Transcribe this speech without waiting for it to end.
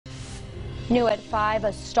New at 5,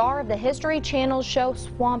 a star of the History Channel show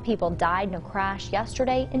Swamp People died in a crash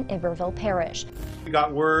yesterday in Iberville Parish. We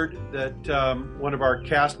got word that one of our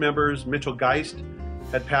cast members, Mitchell Geist,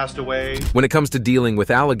 had passed away. When it comes to dealing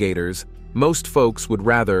with alligators, most folks would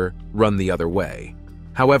rather run the other way.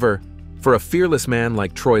 However, for a fearless man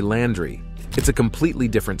like Troy Landry, it's a completely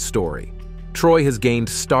different story. Troy has gained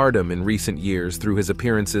stardom in recent years through his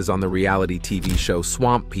appearances on the reality TV show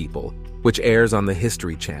Swamp People, which airs on the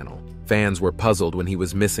History Channel. Fans were puzzled when he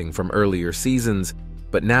was missing from earlier seasons,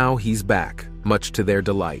 but now he's back, much to their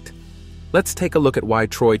delight. Let's take a look at why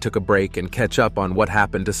Troy took a break and catch up on what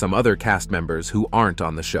happened to some other cast members who aren't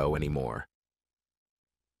on the show anymore.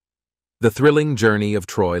 The thrilling journey of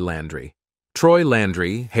Troy Landry. Troy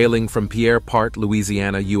Landry, hailing from Pierre Part,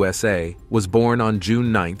 Louisiana, USA, was born on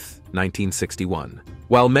June 9, 1961.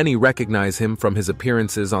 While many recognize him from his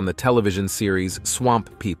appearances on the television series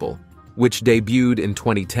Swamp People, which debuted in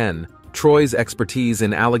 2010, Troy's expertise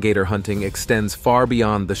in alligator hunting extends far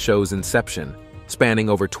beyond the show's inception, spanning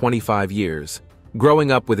over 25 years.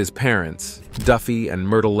 Growing up with his parents, Duffy and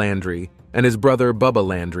Myrtle Landry, and his brother Bubba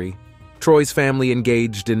Landry, Troy's family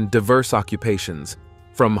engaged in diverse occupations,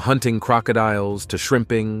 from hunting crocodiles to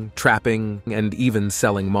shrimping, trapping, and even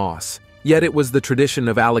selling moss. Yet it was the tradition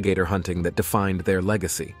of alligator hunting that defined their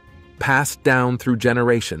legacy. Passed down through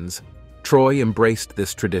generations, Troy embraced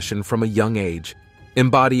this tradition from a young age,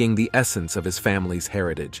 embodying the essence of his family's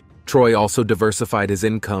heritage. Troy also diversified his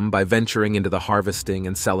income by venturing into the harvesting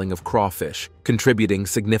and selling of crawfish, contributing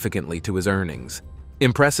significantly to his earnings.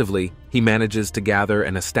 Impressively, he manages to gather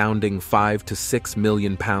an astounding 5 to 6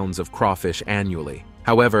 million pounds of crawfish annually.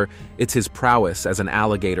 However, it's his prowess as an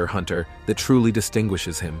alligator hunter that truly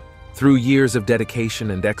distinguishes him. Through years of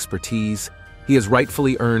dedication and expertise, he has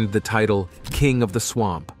rightfully earned the title King of the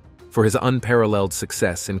Swamp for his unparalleled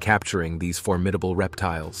success in capturing these formidable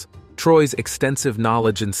reptiles. Troy's extensive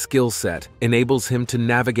knowledge and skill set enables him to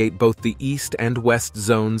navigate both the east and west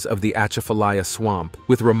zones of the Atchafalaya Swamp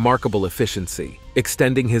with remarkable efficiency,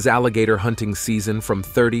 extending his alligator hunting season from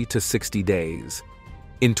 30 to 60 days.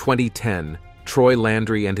 In 2010, Troy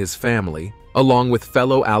Landry and his family, along with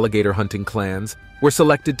fellow alligator hunting clans, were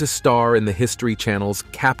selected to star in the History Channel's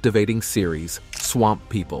captivating series, Swamp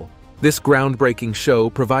People. This groundbreaking show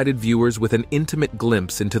provided viewers with an intimate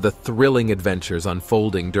glimpse into the thrilling adventures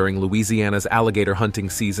unfolding during Louisiana's alligator hunting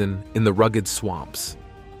season in the rugged swamps.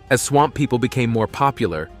 As Swamp People became more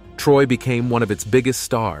popular, Troy became one of its biggest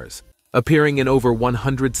stars, appearing in over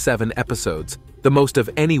 107 episodes, the most of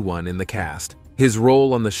anyone in the cast. His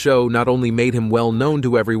role on the show not only made him well known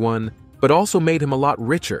to everyone, but also made him a lot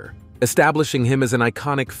richer, establishing him as an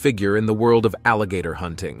iconic figure in the world of alligator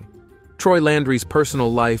hunting. Troy Landry's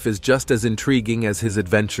personal life is just as intriguing as his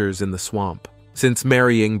adventures in the swamp. Since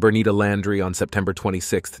marrying Bernita Landry on September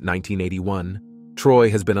 26, 1981,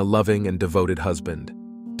 Troy has been a loving and devoted husband.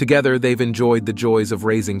 Together, they've enjoyed the joys of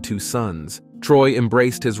raising 2 sons. Troy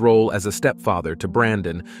embraced his role as a stepfather to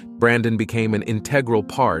Brandon. Brandon became an integral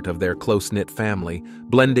part of their close-knit family,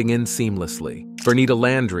 blending in seamlessly. Bernita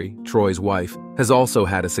Landry, Troy's wife, has also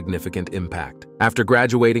had a significant impact. After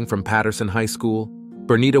graduating from Patterson High School,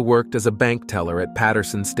 Bernita worked as a bank teller at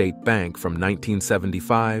Patterson State Bank from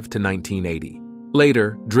 1975 to 1980.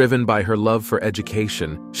 Later, driven by her love for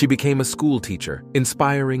education, she became a school teacher,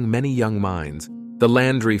 inspiring many young minds. The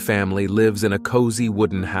Landry family lives in a cozy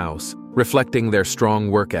wooden house, reflecting their strong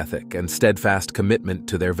work ethic and steadfast commitment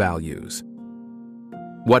to their values.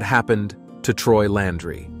 What happened to Troy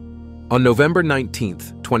Landry? On November 19,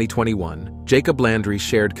 2021, Jacob Landry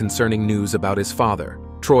shared concerning news about his father,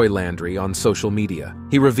 Troy Landry, on social media.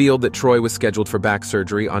 He revealed that Troy was scheduled for back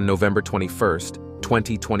surgery on November 21,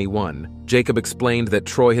 2021. Jacob explained that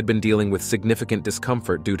Troy had been dealing with significant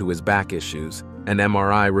discomfort due to his back issues. An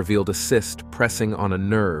MRI revealed a cyst pressing on a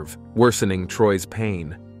nerve, worsening Troy's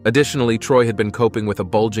pain. Additionally, Troy had been coping with a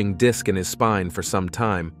bulging disc in his spine for some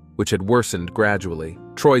time, which had worsened gradually.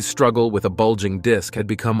 Troy's struggle with a bulging disc had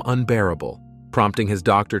become unbearable, prompting his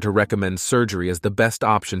doctor to recommend surgery as the best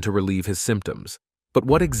option to relieve his symptoms. But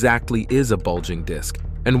what exactly is a bulging disc,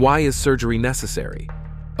 and why is surgery necessary?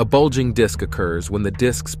 A bulging disc occurs when the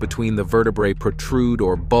discs between the vertebrae protrude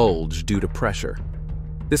or bulge due to pressure.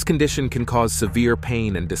 This condition can cause severe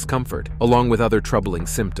pain and discomfort, along with other troubling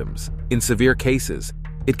symptoms. In severe cases,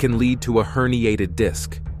 it can lead to a herniated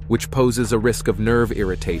disc, which poses a risk of nerve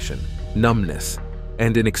irritation, numbness,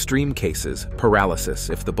 and in extreme cases, paralysis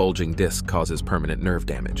if the bulging disc causes permanent nerve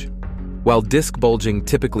damage. While disc bulging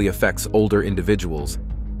typically affects older individuals,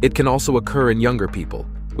 it can also occur in younger people,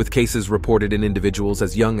 with cases reported in individuals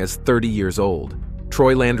as young as 30 years old.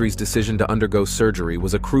 Troy Landry's decision to undergo surgery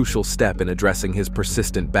was a crucial step in addressing his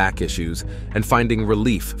persistent back issues and finding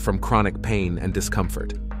relief from chronic pain and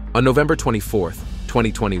discomfort. On November 24,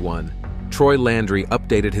 2021, Troy Landry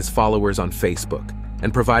updated his followers on Facebook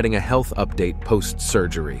and providing a health update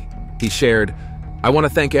post-surgery. He shared, "I want to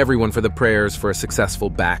thank everyone for the prayers for a successful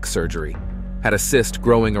back surgery. Had a cyst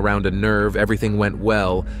growing around a nerve, everything went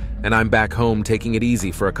well, and I'm back home taking it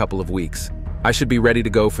easy for a couple of weeks. I should be ready to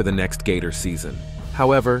go for the next Gator season."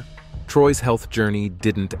 However, Troy's health journey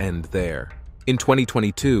didn't end there. In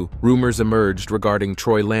 2022, rumors emerged regarding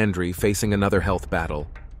Troy Landry facing another health battle: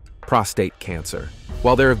 prostate cancer.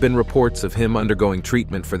 While there have been reports of him undergoing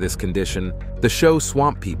treatment for this condition, the show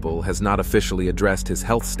Swamp People has not officially addressed his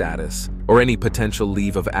health status or any potential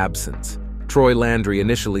leave of absence. Troy Landry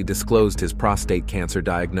initially disclosed his prostate cancer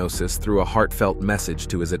diagnosis through a heartfelt message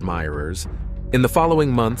to his admirers. In the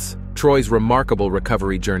following months, Troy's remarkable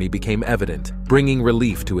recovery journey became evident, bringing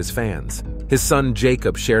relief to his fans. His son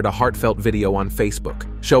Jacob shared a heartfelt video on Facebook,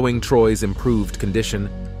 showing Troy's improved condition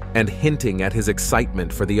and hinting at his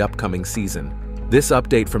excitement for the upcoming season. This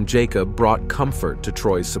update from Jacob brought comfort to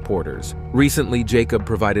Troy's supporters. Recently, Jacob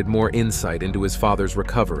provided more insight into his father's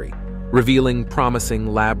recovery, revealing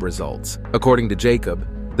promising lab results. According to Jacob,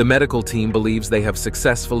 the medical team believes they have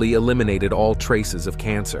successfully eliminated all traces of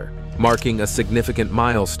cancer, marking a significant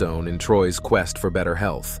milestone in Troy's quest for better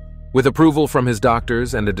health. With approval from his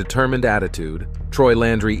doctors and a determined attitude, Troy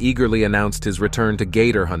Landry eagerly announced his return to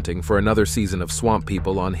gator hunting for another season of Swamp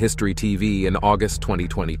People on History TV in August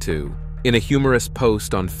 2022. In a humorous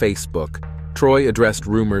post on Facebook, Troy addressed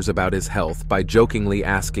rumors about his health by jokingly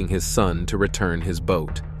asking his son to return his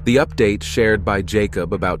boat. The update shared by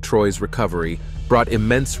Jacob about Troy's recovery brought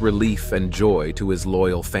immense relief and joy to his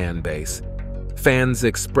loyal fan base. Fans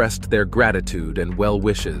expressed their gratitude and well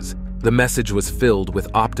wishes. The message was filled with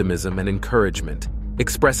optimism and encouragement,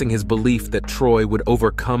 expressing his belief that Troy would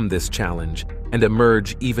overcome this challenge and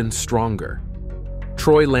emerge even stronger.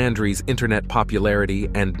 Troy Landry's internet popularity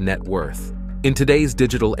and net worth. In today's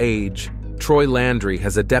digital age, Troy Landry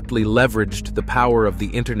has adeptly leveraged the power of the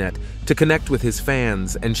internet to connect with his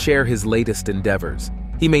fans and share his latest endeavors.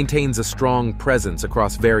 He maintains a strong presence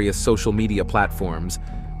across various social media platforms,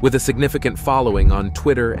 with a significant following on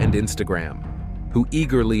Twitter and Instagram, who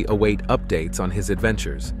eagerly await updates on his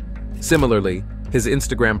adventures. Similarly, his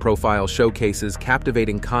Instagram profile showcases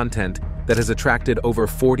captivating content that has attracted over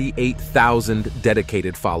 48,000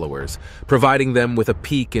 dedicated followers, providing them with a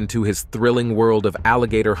peek into his thrilling world of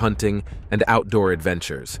alligator hunting and outdoor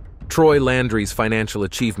adventures. Troy Landry's financial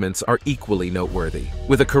achievements are equally noteworthy.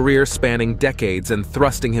 With a career spanning decades and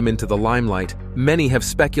thrusting him into the limelight, many have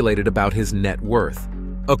speculated about his net worth.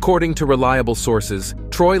 According to reliable sources,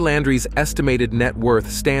 Troy Landry's estimated net worth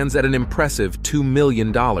stands at an impressive $2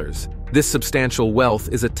 million. This substantial wealth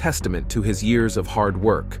is a testament to his years of hard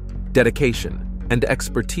work, dedication, and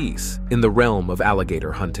expertise in the realm of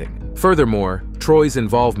alligator hunting. Furthermore, Troy's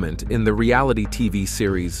involvement in the reality TV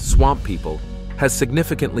series Swamp People has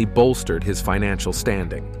significantly bolstered his financial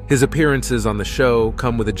standing. His appearances on the show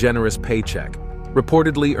come with a generous paycheck,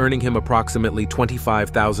 reportedly earning him approximately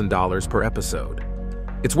 $25,000 per episode.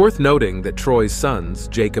 It's worth noting that Troy's sons,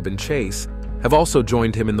 Jacob and Chase, have also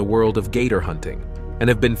joined him in the world of gator hunting and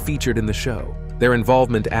have been featured in the show. Their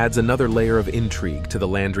involvement adds another layer of intrigue to the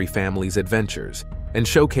Landry family's adventures and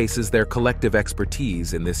showcases their collective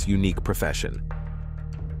expertise in this unique profession.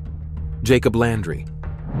 Jacob Landry.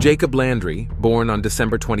 Jacob Landry, born on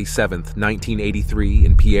December 27, 1983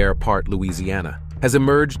 in Pierre Part, Louisiana, has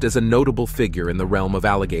emerged as a notable figure in the realm of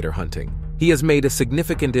alligator hunting. He has made a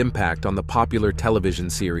significant impact on the popular television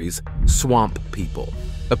series Swamp People,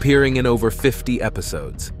 appearing in over 50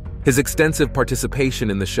 episodes. His extensive participation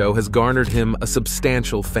in the show has garnered him a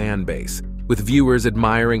substantial fan base, with viewers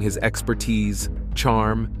admiring his expertise,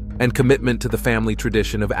 charm, and commitment to the family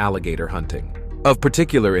tradition of alligator hunting. Of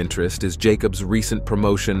particular interest is Jacob's recent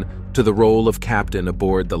promotion to the role of captain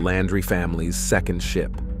aboard the Landry family's second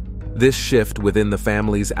ship. This shift within the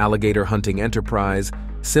family's alligator hunting enterprise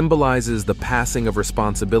symbolizes the passing of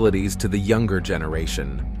responsibilities to the younger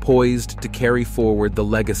generation, poised to carry forward the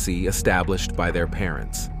legacy established by their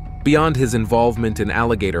parents. Beyond his involvement in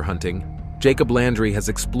alligator hunting, Jacob Landry has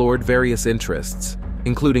explored various interests,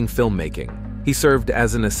 including filmmaking. He served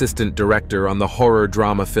as an assistant director on the horror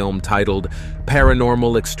drama film titled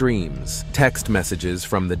Paranormal Extremes: Text Messages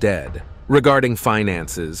from the Dead. Regarding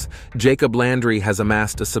finances, Jacob Landry has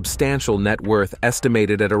amassed a substantial net worth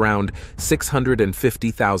estimated at around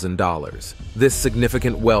 $650,000. This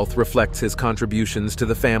significant wealth reflects his contributions to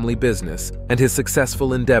the family business and his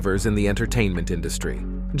successful endeavors in the entertainment industry.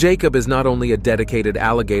 Jacob is not only a dedicated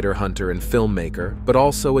alligator hunter and filmmaker, but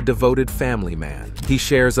also a devoted family man. He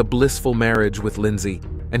shares a blissful marriage with Lindsay,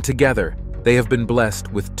 and together, they have been blessed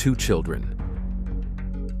with 2 children.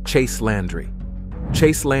 Chase Landry.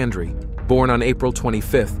 Chase Landry, born on April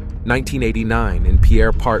 25, 1989 in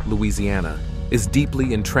Pierre Part, Louisiana, is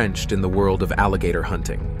deeply entrenched in the world of alligator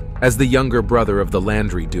hunting. As the younger brother of the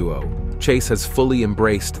Landry duo, Chase has fully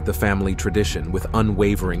embraced the family tradition with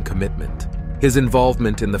unwavering commitment. His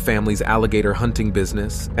involvement in the family's alligator hunting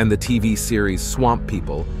business and the TV series Swamp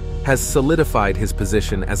People has solidified his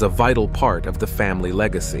position as a vital part of the family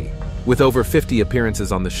legacy. With over 50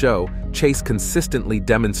 appearances on the show, Chase consistently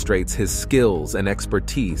demonstrates his skills and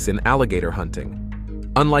expertise in alligator hunting.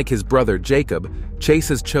 Unlike his brother Jacob, Chase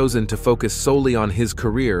has chosen to focus solely on his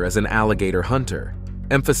career as an alligator hunter,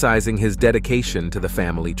 emphasizing his dedication to the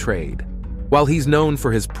family trade. While he's known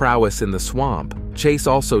for his prowess in the swamp, Chase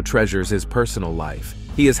also treasures his personal life.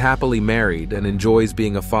 He is happily married and enjoys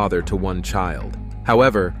being a father to 1 child.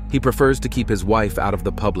 However, he prefers to keep his wife out of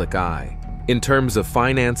the public eye. In terms of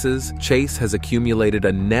finances, Chase has accumulated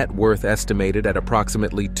a net worth estimated at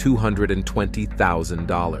approximately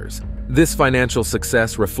 $220,000. This financial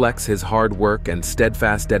success reflects his hard work and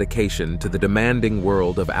steadfast dedication to the demanding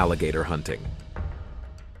world of alligator hunting.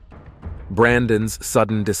 Brandon's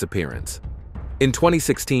sudden disappearance. In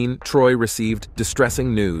 2016, Troy received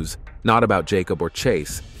distressing news, not about Jacob or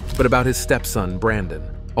Chase, but about his stepson, Brandon.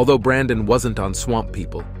 Although Brandon wasn't on Swamp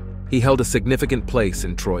People, he held a significant place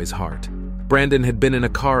in Troy's heart. Brandon had been in a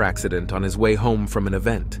car accident on his way home from an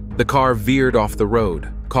event. The car veered off the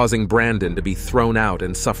road, causing Brandon to be thrown out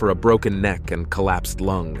and suffer a broken neck and collapsed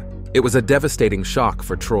lung. It was a devastating shock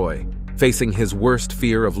for Troy, facing his worst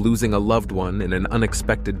fear of losing a loved one in an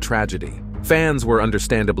unexpected tragedy. Fans were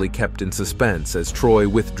understandably kept in suspense as Troy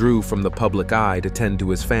withdrew from the public eye to tend to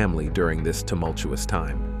his family during this tumultuous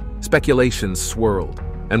time. Speculations swirled,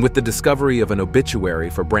 and with the discovery of an obituary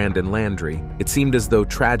for Brandon Landry, it seemed as though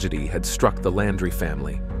tragedy had struck the Landry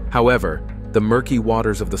family. However, the murky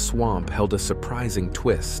waters of the swamp held a surprising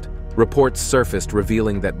twist. Reports surfaced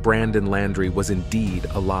revealing that Brandon Landry was indeed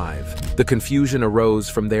alive. The confusion arose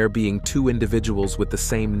from there being 2 individuals with the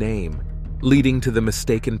same name, leading to the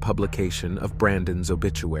mistaken publication of Brandon's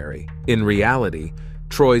obituary. In reality,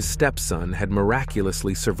 Troy's stepson had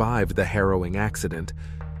miraculously survived the harrowing accident,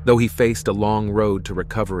 though he faced a long road to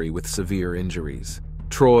recovery with severe injuries.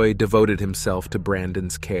 Troy devoted himself to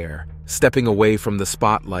Brandon's care, stepping away from the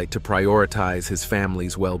spotlight to prioritize his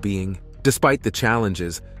family's well-being. Despite the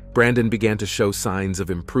challenges, Brandon began to show signs of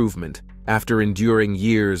improvement after enduring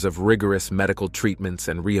years of rigorous medical treatments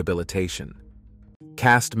and rehabilitation.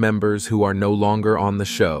 Cast members who are no longer on the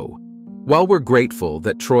show. While we're grateful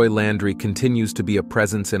that Troy Landry continues to be a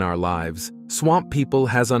presence in our lives, Swamp People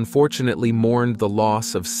has unfortunately mourned the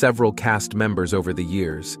loss of several cast members over the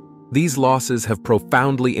years. These losses have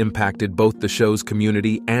profoundly impacted both the show's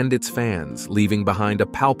community and its fans, leaving behind a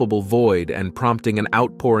palpable void and prompting an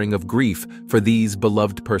outpouring of grief for these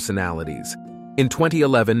beloved personalities. In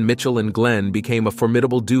 2011, Mitchell and Glenn became a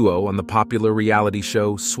formidable duo on the popular reality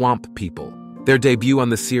show Swamp People. Their debut on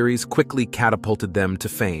the series quickly catapulted them to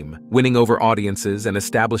fame, winning over audiences and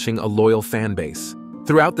establishing a loyal fan base.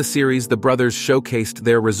 Throughout the series, the brothers showcased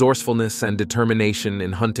their resourcefulness and determination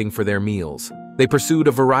in hunting for their meals. They pursued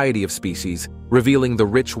a variety of species, revealing the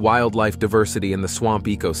rich wildlife diversity in the swamp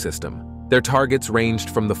ecosystem. Their targets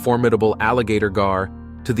ranged from the formidable alligator gar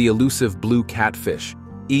to the elusive blue catfish,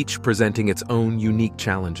 each presenting its own unique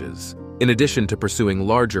challenges. In addition to pursuing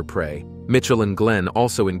larger prey, Mitchell and Glenn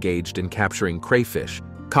also engaged in capturing crayfish,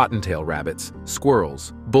 cottontail rabbits,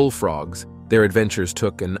 squirrels, bullfrogs. Their adventures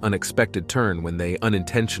took an unexpected turn when they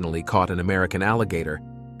unintentionally caught an American alligator,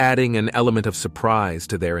 adding an element of surprise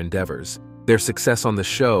to their endeavors. Their success on the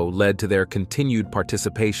show led to their continued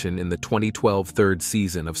participation in the 2012 third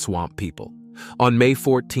season of Swamp People. On May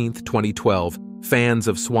 14, 2012, fans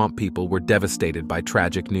of Swamp People were devastated by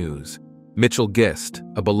tragic news. Mitchell Gist,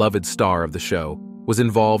 a beloved star of the show, was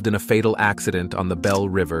involved in a fatal accident on the Belle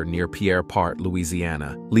River near Pierre Part,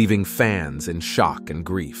 Louisiana, leaving fans in shock and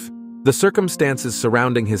grief. The circumstances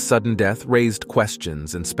surrounding his sudden death raised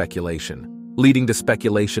questions and speculation, leading to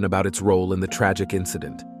speculation about its role in the tragic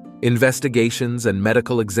incident. Investigations and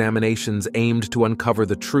medical examinations aimed to uncover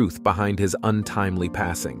the truth behind his untimely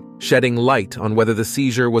passing, shedding light on whether the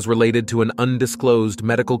seizure was related to an undisclosed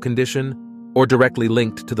medical condition or directly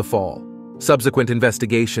linked to the fall. Subsequent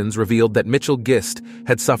investigations revealed that Mitchell Gist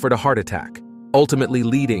had suffered a heart attack, ultimately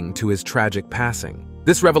leading to his tragic passing.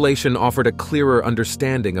 This revelation offered a clearer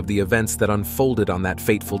understanding of the events that unfolded on that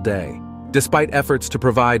fateful day. Despite efforts to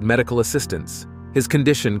provide medical assistance, his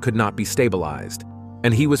condition could not be stabilized,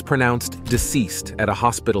 and he was pronounced deceased at a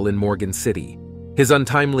hospital in Morgan City. His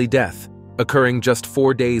untimely death, occurring just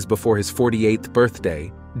 4 days before his 48th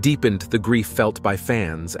birthday, deepened the grief felt by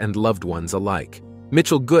fans and loved ones alike.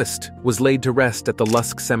 Mitchell Gust was laid to rest at the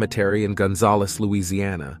Lusk Cemetery in Gonzales,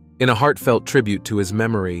 Louisiana. In a heartfelt tribute to his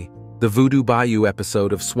memory, the Voodoo Bayou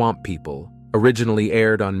episode of Swamp People, originally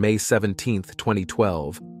aired on May 17,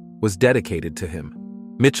 2012, was dedicated to him.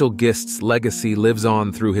 Mitchell Gust's legacy lives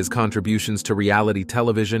on through his contributions to reality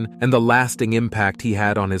television and the lasting impact he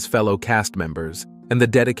had on his fellow cast members and the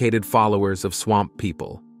dedicated followers of Swamp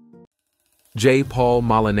People. J. Paul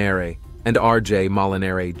Molinari and R.J.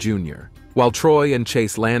 Molinari Jr. While Troy and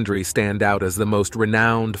Chase Landry stand out as the most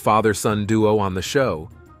renowned father-son duo on the show,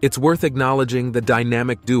 it's worth acknowledging the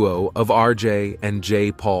dynamic duo of R.J. and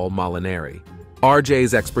J. Paul Molinari.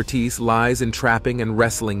 R.J.'s expertise lies in trapping and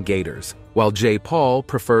wrestling gators, while J. Paul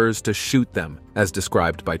prefers to shoot them, as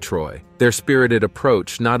described by Troy. Their spirited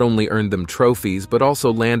approach not only earned them trophies but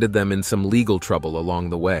also landed them in some legal trouble along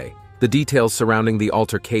the way. The details surrounding the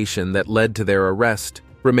altercation that led to their arrest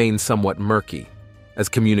remain somewhat murky, as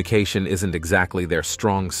communication isn't exactly their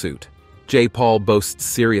strong suit. J. Paul boasts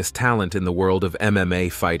serious talent in the world of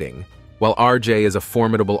MMA fighting, while R.J. is a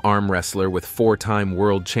formidable arm wrestler with 4-time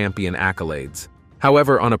world champion accolades.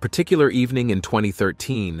 However, on a particular evening in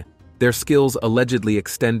 2013, their skills allegedly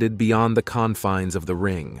extended beyond the confines of the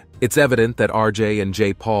ring. It's evident that R.J. and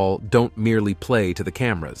J. Paul don't merely play to the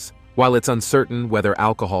cameras. While it's uncertain whether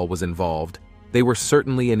alcohol was involved, they were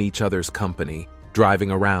certainly in each other's company, driving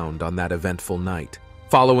around on that eventful night.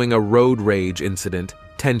 Following a road rage incident,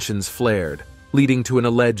 tensions flared, leading to an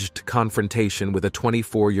alleged confrontation with a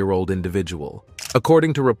 24-year-old individual.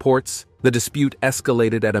 According to reports, the dispute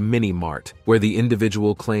escalated at a mini-mart, where the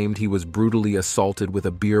individual claimed he was brutally assaulted with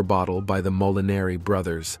a beer bottle by the Molinari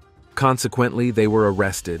brothers. Consequently, they were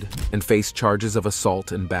arrested and faced charges of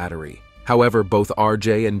assault and battery. However, both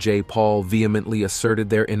R.J. and J. Paul vehemently asserted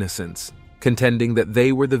their innocence, contending that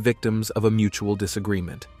they were the victims of a mutual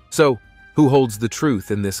disagreement. So, who holds the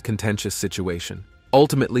truth in this contentious situation?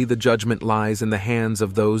 Ultimately, the judgment lies in the hands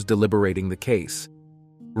of those deliberating the case.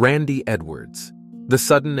 Randy Edwards. The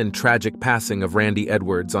sudden and tragic passing of Randy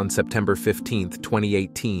Edwards on September 15,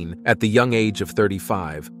 2018, at the young age of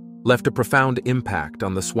 35, left a profound impact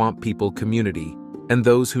on the Swamp People community and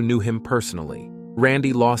those who knew him personally.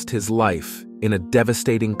 Randy lost his life in a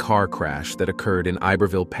devastating car crash that occurred in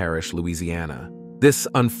Iberville Parish, Louisiana. This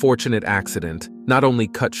unfortunate accident not only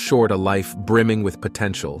cut short a life brimming with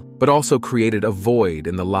potential, but also created a void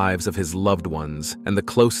in the lives of his loved ones and the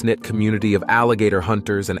close-knit community of alligator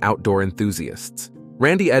hunters and outdoor enthusiasts.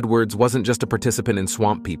 Randy Edwards wasn't just a participant in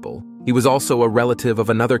Swamp People, he was also a relative of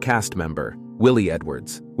another cast member, Willie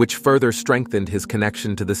Edwards, which further strengthened his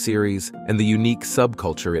connection to the series and the unique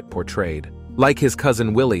subculture it portrayed. Like his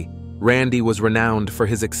cousin Willie, Randy was renowned for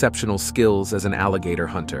his exceptional skills as an alligator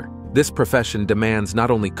hunter. This profession demands not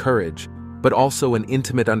only courage, but also an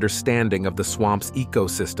intimate understanding of the swamp's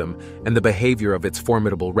ecosystem and the behavior of its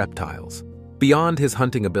formidable reptiles. Beyond his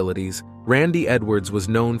hunting abilities, Randy Edwards was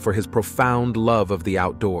known for his profound love of the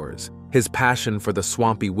outdoors. His passion for the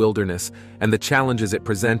swampy wilderness and the challenges it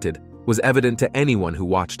presented was evident to anyone who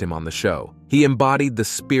watched him on the show. He embodied the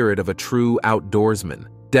spirit of a true outdoorsman,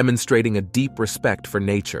 demonstrating a deep respect for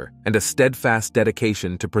nature and a steadfast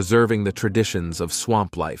dedication to preserving the traditions of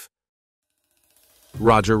swamp life.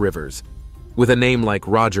 Roger Rivers. With a name like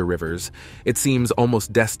Roger Rivers, it seems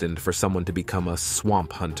almost destined for someone to become a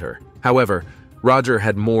swamp hunter. However, Roger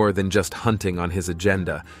had more than just hunting on his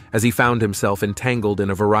agenda, as he found himself entangled in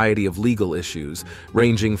a variety of legal issues,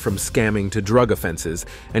 ranging from scamming to drug offenses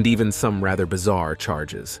and even some rather bizarre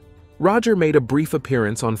charges. Roger made a brief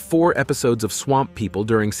appearance on 4 episodes of Swamp People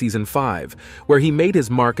during Season 5, where he made his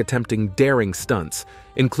mark attempting daring stunts,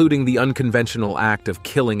 including the unconventional act of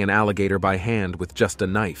killing an alligator by hand with just a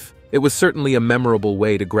knife. It was certainly a memorable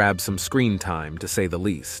way to grab some screen time, to say the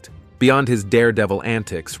least. Beyond his daredevil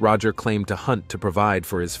antics, Roger claimed to hunt to provide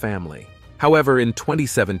for his family. However, in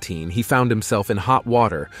 2017, he found himself in hot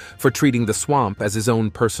water for treating the swamp as his own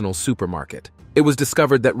personal supermarket. It was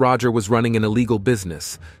discovered that Roger was running an illegal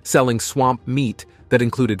business, selling swamp meat that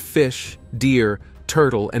included fish, deer,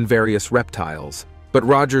 turtle, and various reptiles. But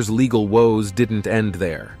Roger's legal woes didn't end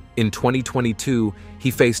there. In 2022,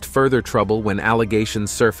 he faced further trouble when allegations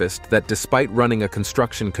surfaced that despite running a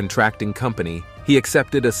construction contracting company, he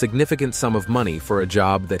accepted a significant sum of money for a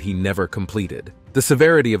job that he never completed. The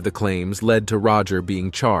severity of the claims led to Roger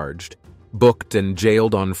being charged, booked, and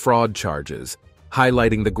jailed on fraud charges,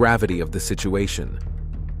 highlighting the gravity of the situation.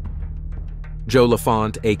 Joe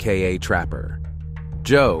LaFont, aka Trapper.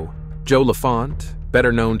 Joe LaFont,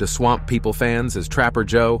 better known to Swamp People fans as Trapper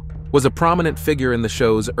Joe, was a prominent figure in the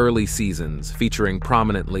show's early seasons, featuring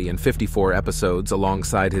prominently in 54 episodes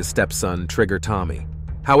alongside his stepson Trigger Tommy.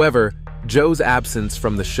 However, Joe's absence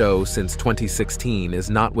from the show since 2016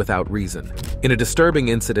 is not without reason. In a disturbing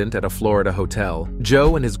incident at a Florida hotel,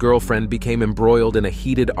 Joe and his girlfriend became embroiled in a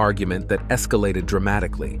heated argument that escalated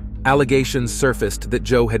dramatically. Allegations surfaced that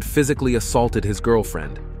Joe had physically assaulted his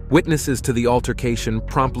girlfriend. Witnesses to the altercation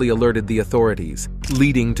promptly alerted the authorities,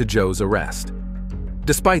 leading to Joe's arrest.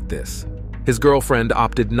 Despite this, his girlfriend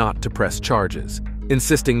opted not to press charges,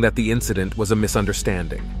 insisting that the incident was a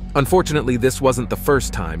misunderstanding. Unfortunately, this wasn't the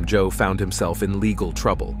first time Joe found himself in legal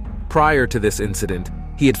trouble. Prior to this incident,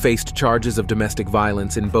 he had faced charges of domestic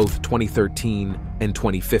violence in both 2013 and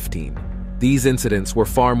 2015. These incidents were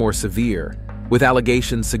far more severe, with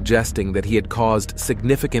allegations suggesting that he had caused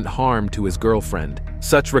significant harm to his girlfriend.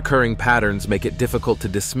 Such recurring patterns make it difficult to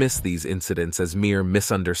dismiss these incidents as mere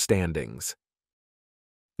misunderstandings.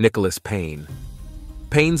 Nicholas Payne.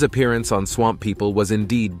 Payne's appearance on Swamp People was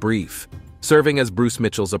indeed brief, serving as Bruce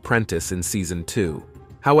Mitchell's apprentice in Season 2.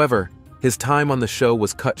 However, his time on the show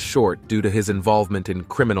was cut short due to his involvement in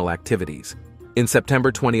criminal activities. In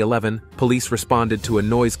September 2011, police responded to a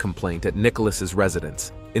noise complaint at Nicholas's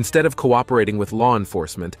residence. Instead of cooperating with law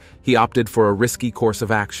enforcement, he opted for a risky course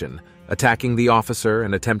of action, attacking the officer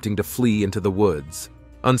and attempting to flee into the woods.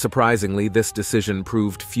 Unsurprisingly, this decision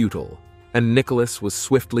proved futile, and Nicholas was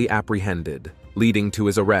swiftly apprehended, leading to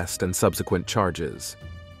his arrest and subsequent charges.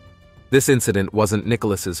 This incident wasn't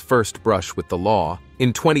Nicholas's first brush with the law.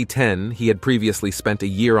 In 2010, he had previously spent a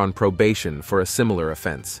year on probation for a similar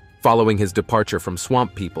offense. Following his departure from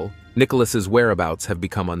Swamp People, Nicholas's whereabouts have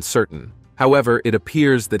become uncertain. However, it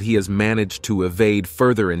appears that he has managed to evade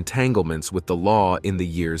further entanglements with the law in the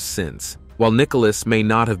years since. While Nicholas may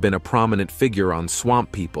not have been a prominent figure on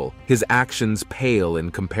Swamp People, his actions pale in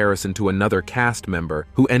comparison to another cast member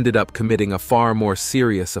who ended up committing a far more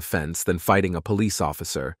serious offense than fighting a police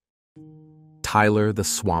officer. Tyler the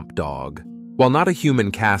Swamp Dog. While not a human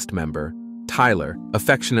cast member, Tyler,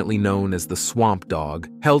 affectionately known as the Swamp Dog,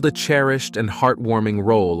 held a cherished and heartwarming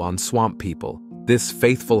role on Swamp People. This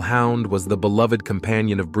faithful hound was the beloved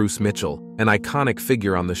companion of Bruce Mitchell, an iconic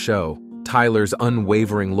figure on the show. Tyler's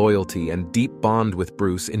unwavering loyalty and deep bond with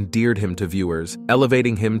Bruce endeared him to viewers,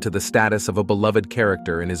 elevating him to the status of a beloved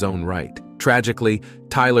character in his own right. Tragically,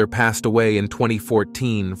 Tyler passed away in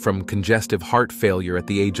 2014 from congestive heart failure at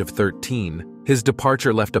the age of 13. His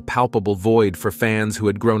departure left a palpable void for fans who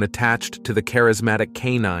had grown attached to the charismatic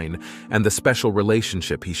canine and the special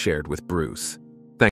relationship he shared with Bruce.